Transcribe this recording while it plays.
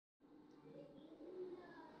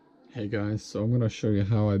Hey guys, so I'm going to show you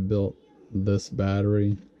how I built this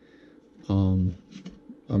battery. I'm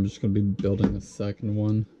just going to be building a second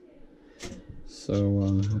one, so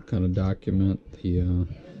I'll kind of document the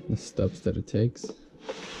steps that it takes.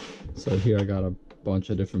 So here I got a bunch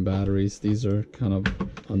of different batteries. These are kind of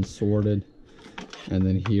unsorted, and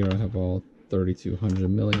then here I have all 3200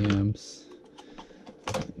 milliamps.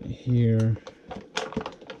 And here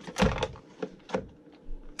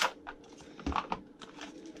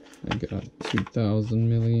I got 2000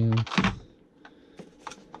 milliamps.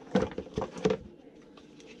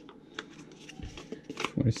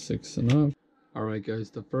 .26 and up. Alright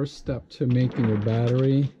guys, the first step to making your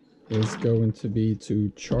battery is going to be to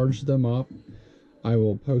charge them up. I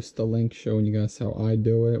will post a link showing you guys how I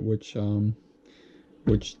do it, which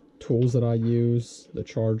tools that I use, the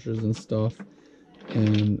chargers and stuff.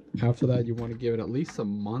 And after that, you want to give it at least a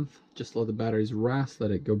month. Just let the batteries rest,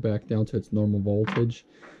 let it go back down to its normal voltage,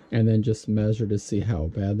 and then just measure to see how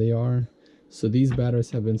bad they are. So these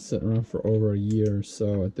batteries have been sitting around for over a year,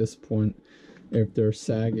 so at this point, if they're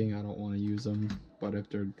sagging, I don't want to use them, but if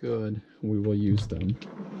they're good, we will use them.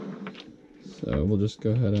 So we'll just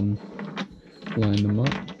go ahead and line them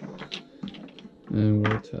up, and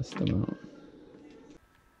we'll test them out.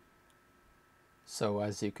 So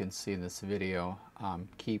as you can see in this video, I'm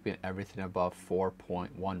keeping everything above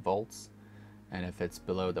 4.1 volts, and if it's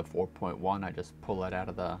below the 4.1, I just pull it out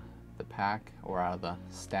of the pack or out of the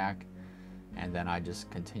stack, and then I just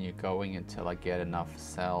continue going until I get enough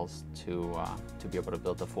cells to be able to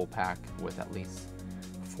build the full pack with at least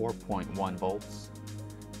 4.1 volts.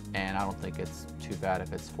 And I don't think it's too bad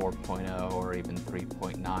if it's 4.0 or even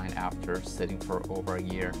 3.9 after sitting for over a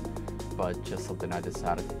year, but just something I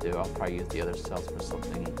decided to do. I'll probably use the other cells for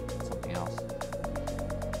something else.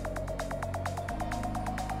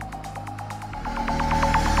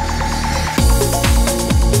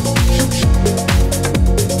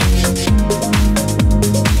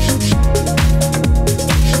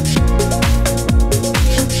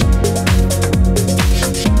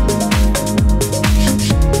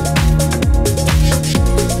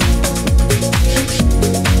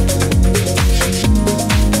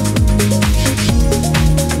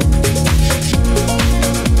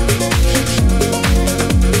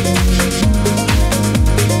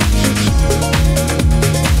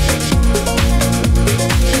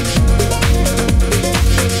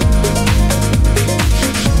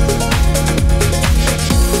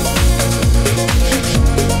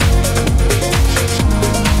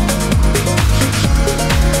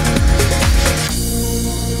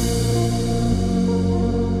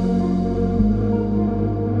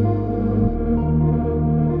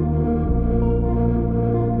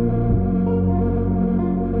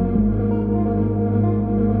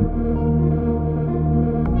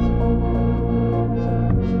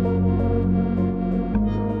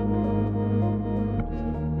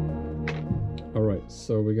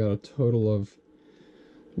 So we got a total of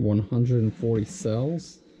 140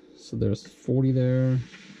 cells. So there's 40 there,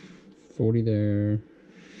 40 there,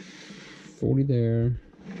 40 there,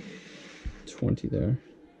 20 there.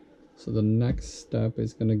 So the next step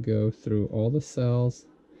is going to go through all the cells,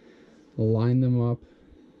 line them up,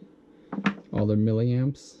 all their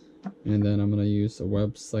milliamps, and then I'm going to use a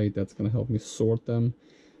website that's going to help me sort them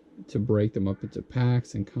to break them up into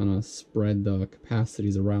packs and kind of spread the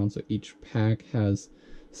capacities around so each pack has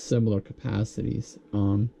similar capacities.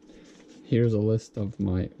 Here's a list of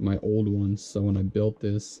my old ones. So when I built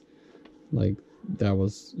this, like, that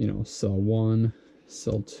was, you know, cell 1,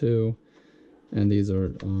 cell 2, and these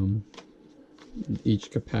are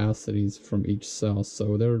each capacities from each cell,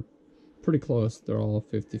 so they're pretty close. They're all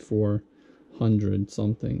 5400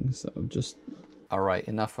 something. So just Alright,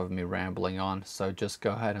 enough of me rambling on, so just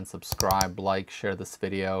go ahead and subscribe, like, share this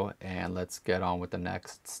video, and let's get on with the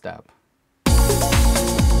next step.